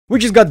We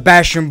just got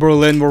Bash in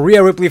Berlin, where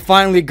Rhea Ripley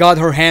finally got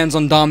her hands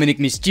on Dominik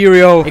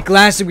Mysterio, a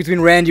classic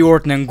between Randy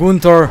Orton and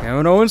Gunther,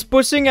 and Owens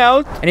pushing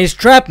out, and a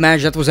strap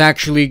match that was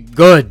actually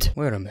good.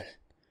 Wait a minute.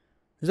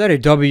 Is that a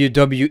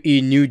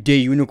WWE New Day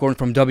unicorn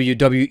from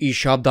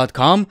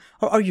WWEshop.com?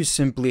 Or are you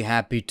simply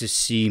happy to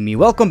see me?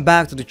 Welcome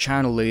back to the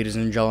channel, ladies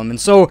and gentlemen.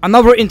 So,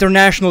 another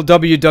international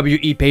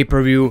WWE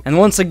pay-per-view, and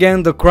once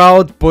again, the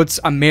crowd puts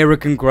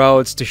American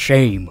crowds to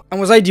shame. And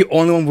was I the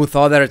only one who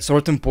thought that at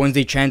certain points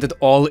they chanted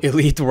All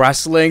Elite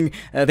Wrestling?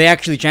 They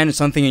actually chanted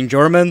something in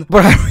German,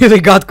 but I really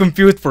got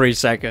confused for a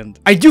second.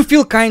 I do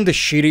feel kinda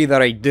shitty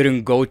that I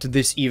didn't go to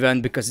this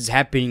event because it's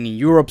happening in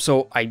Europe,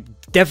 so I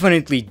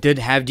definitely did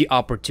have the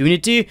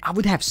opportunity. I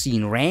would have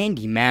seen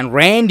Randy, man.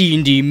 Randy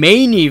in the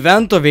main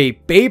event of a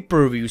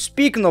pay-per-view.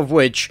 Speaking of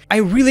which, I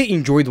really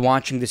enjoyed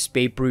watching this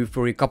pay-per-view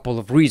for a couple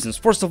of reasons.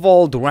 First of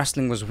all, the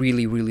wrestling was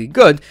really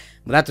good,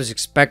 but that was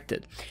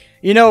expected.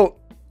 You know,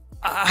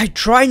 I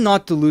try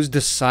not to lose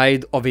the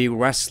side of a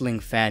wrestling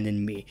fan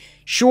in me.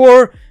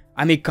 Sure,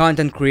 I'm a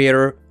content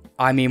creator,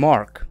 I'm a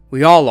mark.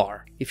 We all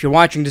are. If you're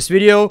watching this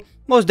video,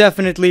 most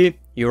definitely,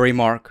 you're a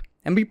mark.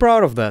 And be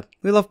proud of that.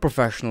 We love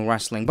professional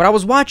wrestling. But I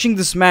was watching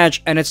this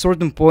match, and at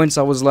certain points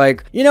I was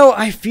like, you know,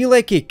 I feel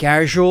like a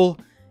casual,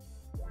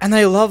 and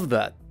I love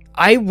that.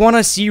 I want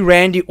to see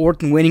Randy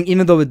Orton winning,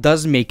 even though it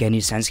doesn't make any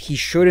sense. He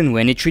shouldn't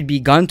win. It should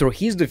be Gunther.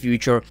 He's the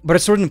future. But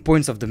at certain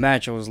points of the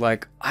match, I was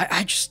like,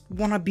 I just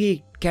want to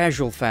be a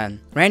casual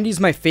fan.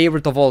 Randy's my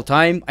favorite of all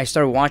time. I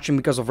started watching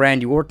because of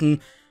Randy Orton.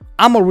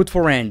 I'm a root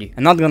for Randy.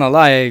 I'm not gonna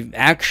lie, I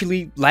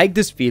actually like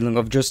this feeling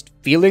of just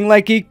feeling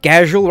like a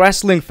casual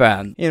wrestling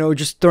fan. You know,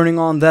 just turning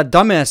on that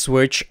dumbass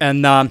switch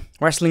and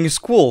wrestling is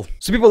cool.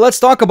 So people, let's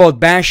talk about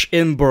Bash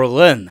in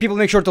Berlin. People,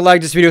 make sure to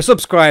like this video,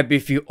 subscribe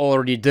if you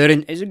already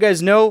didn't. As you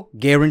guys know,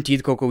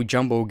 guaranteed Coco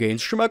Jumbo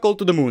gains, Schmeckle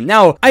to the moon.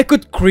 Now, I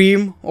could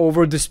cream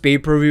over this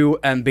pay-per-view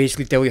and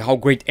basically tell you how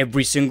great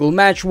every single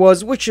match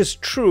was, which is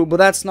true, but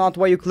that's not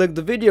why you clicked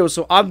the video,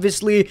 so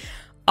obviously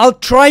I'll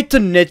try to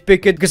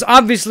nitpick it, because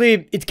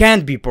obviously it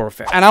can't be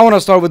perfect. And I want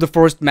to start with the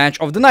first match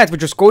of the night,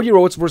 which was Cody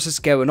Rhodes versus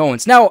Kevin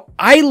Owens. Now,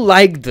 I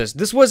like this.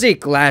 This was a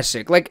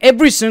classic. Like,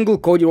 every single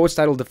Cody Rhodes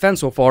title defense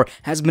so far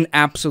has been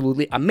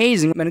absolutely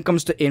amazing when it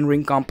comes to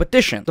in-ring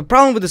competition. The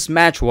problem with this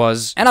match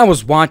was, and I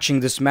was watching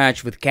this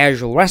match with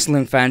casual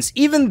wrestling fans,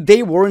 even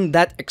they weren't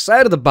that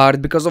excited about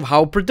it because of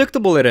how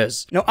predictable it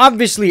is. Now,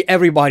 obviously,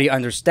 everybody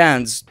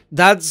understands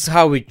that's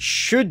how it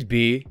should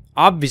be.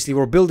 Obviously,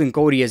 we're building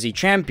Cody as a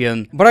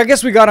champion, but I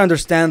guess we gotta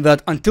understand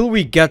that until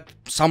we get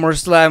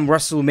SummerSlam,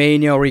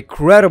 WrestleMania, or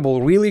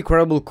a really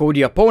credible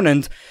Cody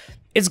opponent,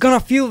 it's gonna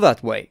feel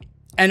that way.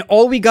 And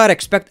all we gotta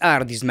expect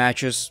out of these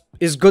matches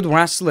is good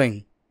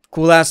wrestling,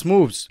 cool-ass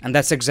moves, and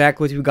that's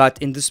exactly what we got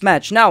in this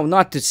match. Now,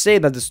 not to say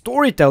that the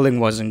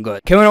storytelling wasn't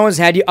good. Kevin Owens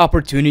had the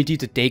opportunity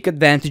to take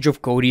advantage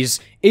of Cody's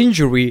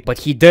injury, but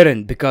he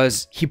didn't,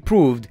 because he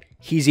proved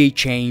he's a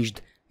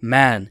changed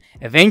man.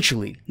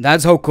 Eventually,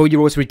 that's how Cody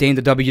Rhodes retained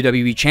the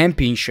WWE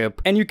Championship,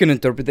 and you can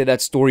interpret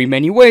that story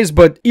many ways,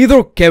 but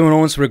either Kevin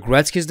Owens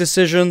regrets his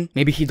decision,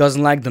 maybe he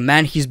doesn't like the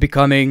man he's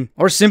becoming,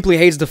 or simply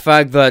hates the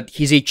fact that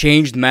he's a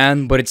changed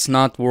man, but it's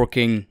not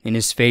working in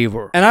his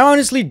favor. And I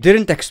honestly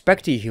didn't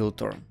expect a heel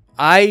turn.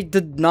 I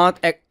did not,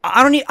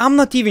 I'm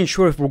not even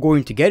sure if we're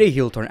going to get a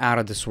heel turn out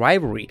of this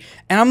rivalry.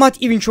 And I'm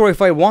not even sure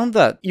if I want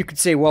that. You could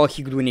say, well,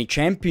 he could win a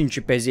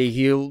championship as a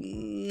heel.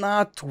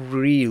 Not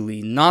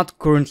really. Not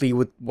currently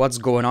with what's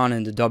going on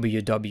in the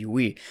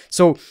WWE.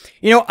 So,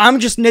 you know,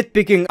 I'm just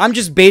nitpicking. I'm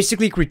just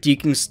basically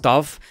critiquing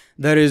stuff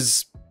that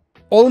is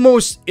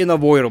almost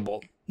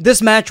unavoidable.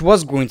 This match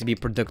was going to be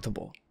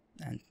predictable.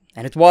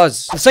 And it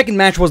was. The second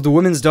match was the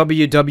Women's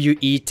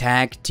WWE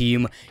Tag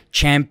Team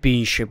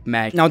Championship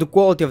match. Now, the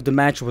quality of the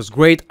match was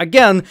great.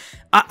 Again,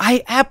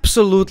 I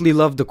absolutely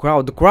love the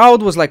crowd. The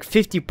crowd was like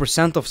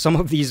 50% of some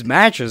of these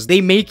matches.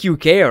 They make you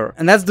care.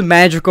 And that's the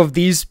magic of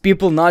these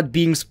people not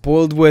being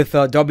spoiled with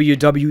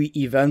WWE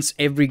events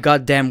every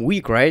goddamn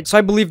week, right? So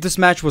I believe this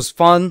match was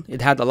fun.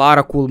 It had a lot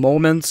of cool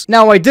moments.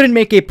 Now, I didn't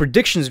make a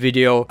predictions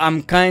video.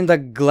 I'm kinda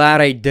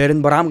glad I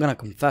didn't, but I'm gonna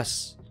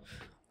confess.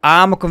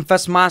 I'ma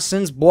confess my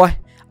sins, boy.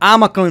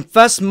 I'ma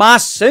confess my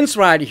sins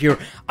right here.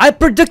 I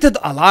predicted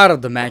a lot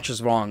of the matches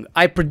wrong.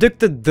 I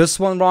predicted this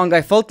one wrong.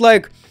 I felt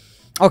like,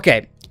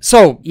 okay,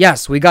 so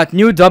yes, we got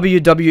new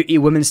WWE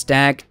Women's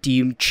Tag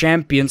Team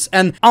Champions,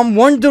 and I'm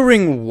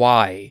wondering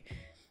why.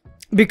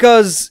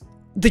 Because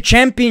the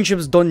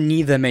championships don't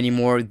need them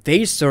anymore.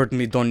 They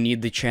certainly don't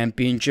need the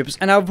championships.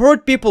 And I've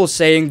heard people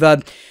saying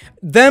that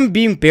them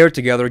being paired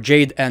together,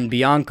 Jade and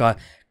Bianca,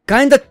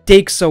 kinda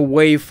takes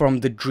away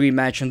from the dream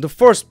match in the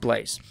first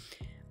place.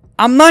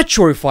 I'm not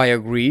sure if I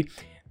agree,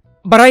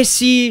 but I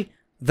see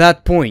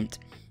that point.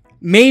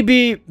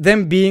 Maybe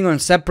them being on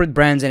separate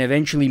brands and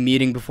eventually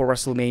meeting before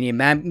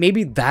WrestleMania,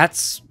 maybe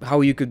that's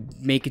how you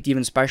could make it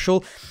even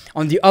special.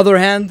 On the other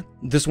hand,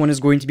 this one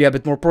is going to be a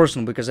bit more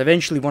personal because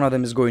eventually one of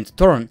them is going to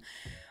turn.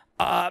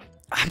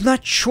 I'm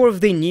not sure if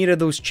they needed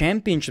those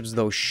championships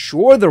though.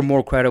 Sure, they're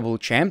more credible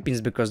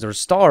champions because they're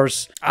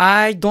stars.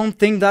 I don't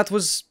think that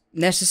was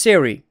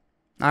necessary.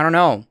 I don't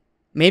know.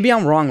 Maybe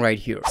I'm wrong right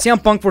here.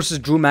 CM Punk versus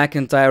Drew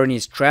McIntyre in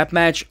his trap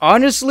match.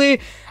 Honestly,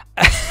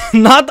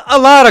 not a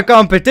lot of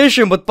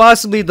competition, but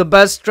possibly the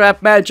best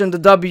strap match in the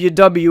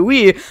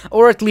WWE,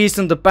 or at least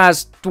in the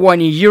past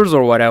 20 years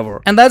or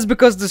whatever. And that's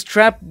because the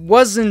strap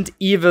wasn't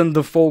even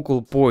the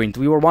focal point.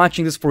 We were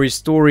watching this for his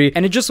story,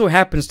 and it just so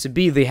happens to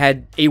be they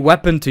had a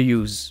weapon to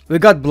use. We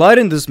got blood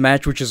in this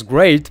match, which is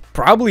great,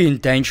 probably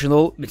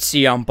intentional. It's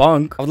CM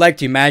Punk. I would like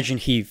to imagine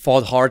he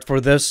fought hard for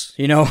this,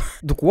 you know?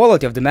 The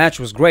quality of the match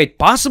was great,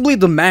 possibly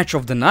the match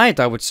of the night,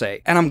 I would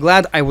say. And I'm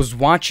glad I was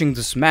watching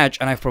this match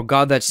and I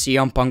forgot that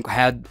CM Punk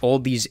had all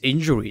these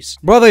injuries.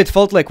 Brother, it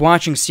felt like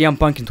watching CM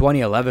Punk in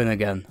 2011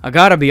 again. I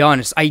gotta be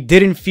honest, I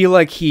didn't feel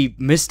like he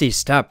missed a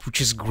step, which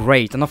is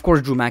great. And of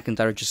course, Drew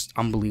McIntyre, just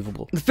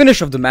unbelievable. The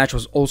finish of the match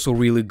was also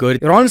really good.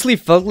 It honestly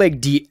felt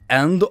like the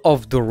end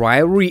of the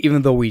rivalry,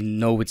 even though we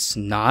know it's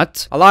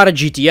not. A lot of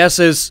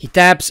GTSs, he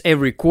taps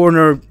every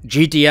corner,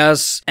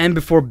 GTS, and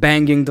before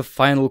banging the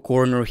final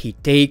corner, he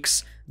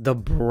takes the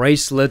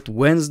bracelet,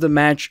 wins the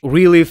match.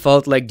 Really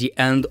felt like the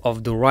end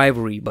of the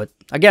rivalry, but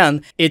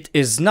again, it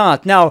is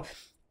not. Now,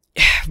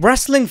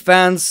 wrestling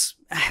fans,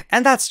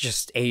 and that's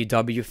just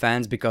AEW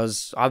fans,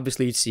 because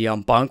obviously it's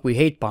CM Punk, we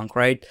hate Punk,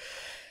 right?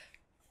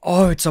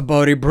 Oh, it's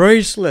about a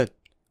bracelet.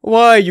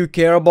 Why you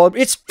care about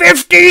it's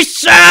 50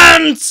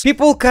 cents?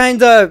 People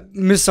kinda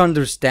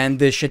misunderstand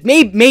this shit.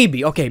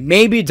 Maybe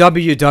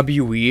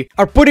WWE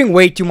are putting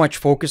way too much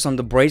focus on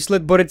the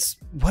bracelet, but it's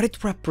what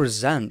it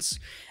represents.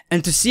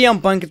 And to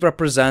CM Punk, it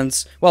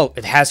represents, well,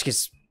 it has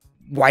his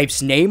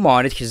wife's name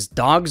on it, his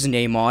dog's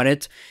name on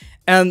it,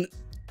 and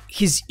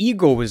his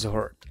ego is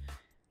hurt.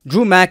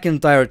 Drew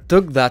McIntyre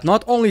took that,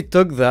 not only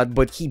took that,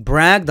 but he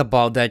bragged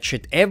about that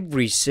shit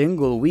every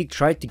single week,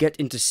 tried to get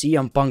into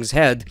CM Punk's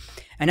head,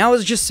 and now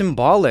it's just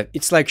symbolic.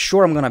 It's like,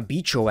 sure, I'm gonna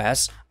beat your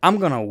ass, I'm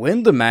gonna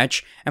win the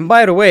match, and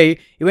by the way,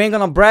 you ain't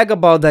gonna brag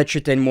about that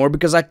shit anymore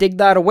because I take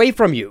that away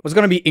from you. What's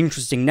gonna be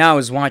interesting now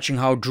is watching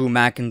how Drew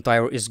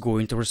McIntyre is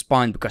going to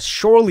respond, because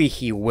surely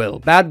he will.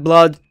 Bad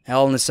Blood,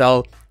 Hell in a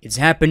Cell, it's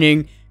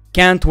happening,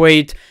 can't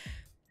wait.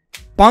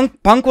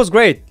 Punk was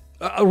great.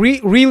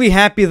 Really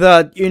happy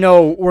that, you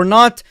know, we're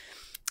not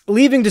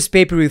leaving this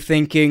pay-per-view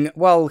thinking,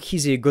 well,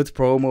 he's a good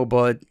promo,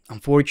 but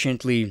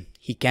unfortunately,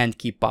 he can't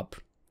keep up.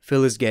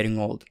 Phil is getting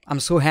old. I'm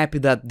so happy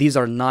that these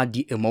are not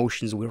the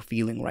emotions we're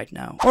feeling right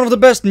now. One of the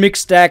best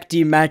mixed tag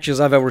team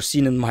matches I've ever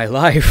seen in my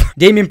life.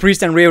 Damian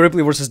Priest and Rhea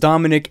Ripley versus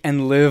Dominik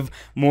and Liv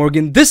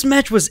Morgan. This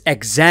match was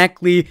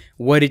exactly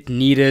what it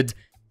needed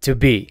to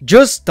be.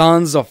 Just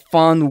tons of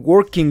fun,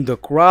 working the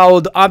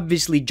crowd,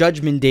 obviously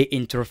Judgment Day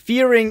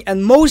interfering,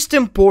 and most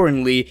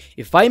importantly,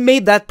 if I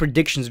made that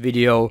predictions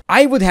video,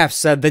 I would have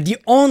said that the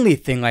only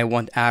thing I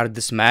want out of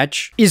this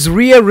match is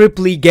Rhea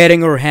Ripley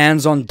getting her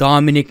hands on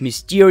Dominik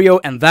Mysterio,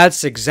 and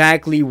that's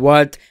exactly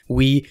what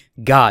we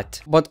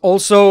got. But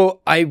also,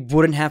 I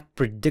wouldn't have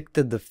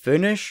predicted the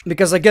finish,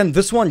 because again,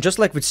 this one, just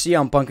like with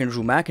CM Punk and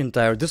Drew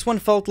McIntyre, this one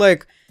felt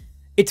like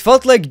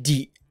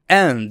the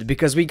end,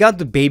 because we got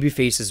the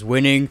babyfaces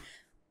winning.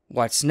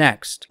 What's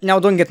next? Now,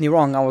 don't get me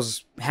wrong, I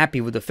was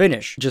happy with the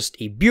finish. Just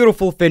a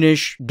beautiful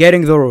finish,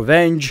 getting the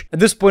revenge. At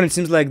this point, it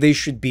seems like they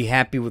should be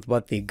happy with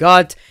what they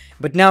got,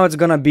 but now it's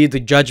gonna be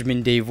the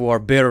Judgment Day who are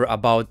bitter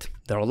about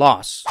their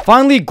loss.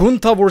 Finally,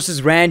 Gunther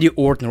versus Randy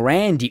Orton.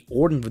 Randy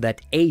Orton with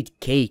that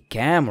 8K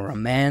camera,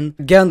 man.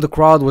 Again, the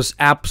crowd was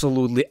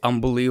absolutely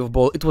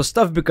unbelievable. It was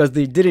tough because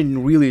they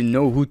didn't really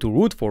know who to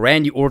root for.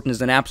 Randy Orton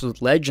is an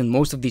absolute legend.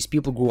 Most of these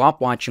people grew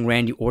up watching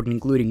Randy Orton,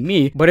 including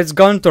me. But it's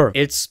Gunther.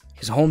 It's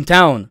his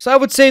hometown. So I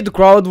would say the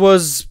crowd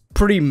was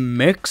pretty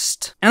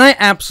mixed. And I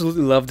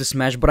absolutely love this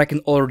match, but I can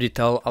already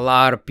tell a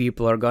lot of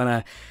people are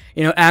gonna,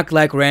 you know, act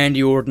like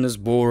Randy Orton is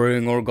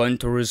boring or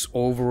Gunther is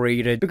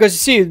overrated. Because you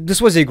see,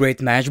 this was a great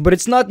match, but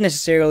it's not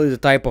necessarily the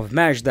type of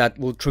match that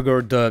will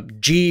trigger the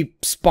G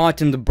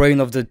spot in the brain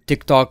of the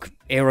TikTok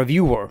era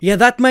viewer. Yeah,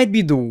 that might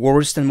be the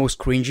worst and most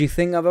cringy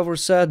thing I've ever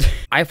said.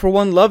 I for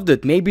one loved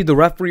it. Maybe the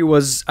referee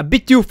was a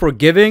bit too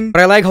forgiving,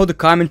 but I like how the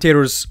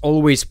commentators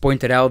always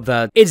pointed out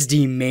that it's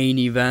the main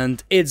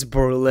event, it's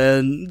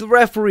Berlin, the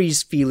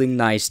referee's feeling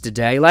nice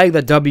today. I like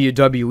that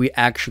WWE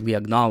actually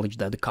acknowledged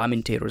that, the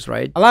commentators,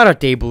 right? A lot of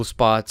table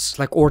spots,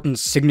 like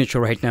Orton's signature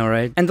right now,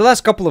 right? And the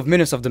last couple of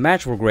minutes of the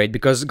match were great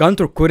because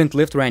Gunther couldn't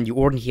lift Randy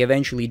Orton. He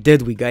eventually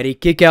did. We got a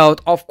kick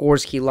out. Of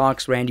course, he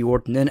locks Randy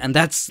Orton in, and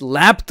that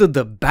slap to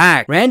the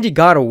back. Randy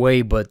got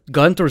away, but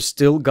Gunther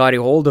still got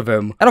a hold of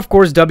him. And of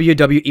course,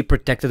 WWE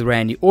protected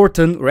Randy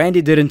Orton.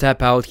 Randy didn't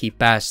tap out, he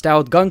passed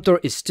out. Gunther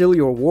is still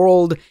your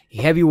world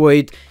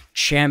heavyweight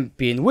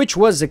champion, which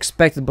was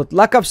expected, but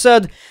like I've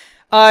said,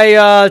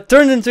 I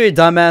turned into a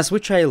dumbass,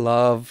 which I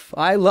love.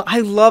 I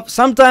love,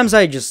 sometimes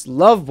I just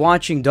love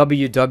watching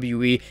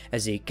WWE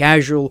as a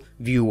casual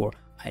viewer.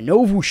 I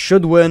know who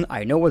should win,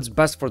 I know what's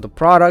best for the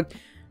product.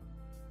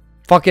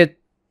 Fuck it,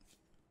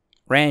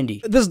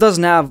 Randy. This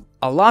doesn't have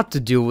a lot to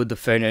do with the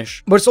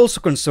finish, but it's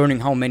also concerning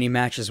how many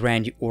matches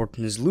Randy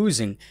Orton is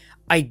losing.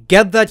 I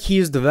get that he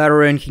is the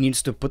veteran, he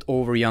needs to put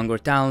over younger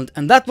talent,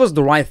 and that was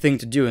the right thing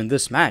to do in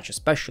this match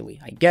especially,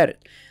 I get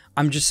it.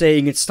 I'm just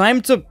saying it's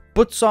time to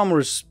put some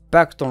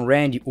respect on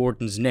Randy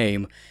Orton's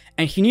name,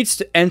 and he needs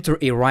to enter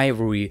a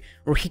rivalry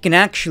where he can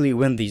actually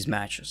win these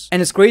matches.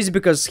 And it's crazy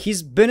because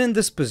he's been in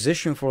this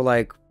position for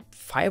like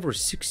 5 or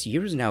 6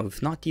 years now,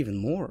 if not even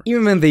more.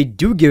 Even when they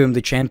do give him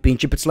the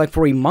championship, it's like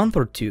for a month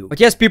or two. But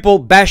yes, people,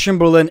 Bash in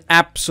Berlin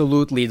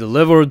absolutely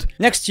delivered.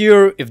 Next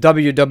year, if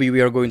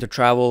WWE are going to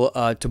travel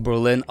to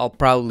Berlin, I'll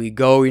probably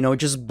go, you know,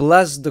 just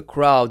bless the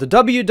crowd. The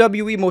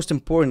WWE, most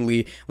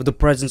importantly, with the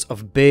presence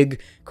of big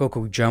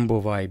Coco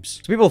Jumbo vibes.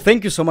 So people,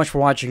 thank you so much for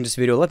watching this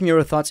video. Let me know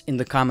your thoughts in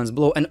the comments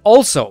below. And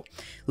also,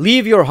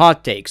 leave your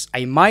hot takes.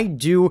 I might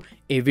do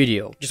a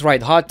video. Just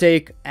write hot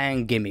take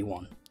and give me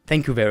one.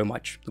 Thank you very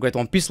much. The Great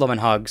One, peace, love, and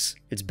hugs.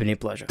 It's been a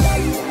pleasure.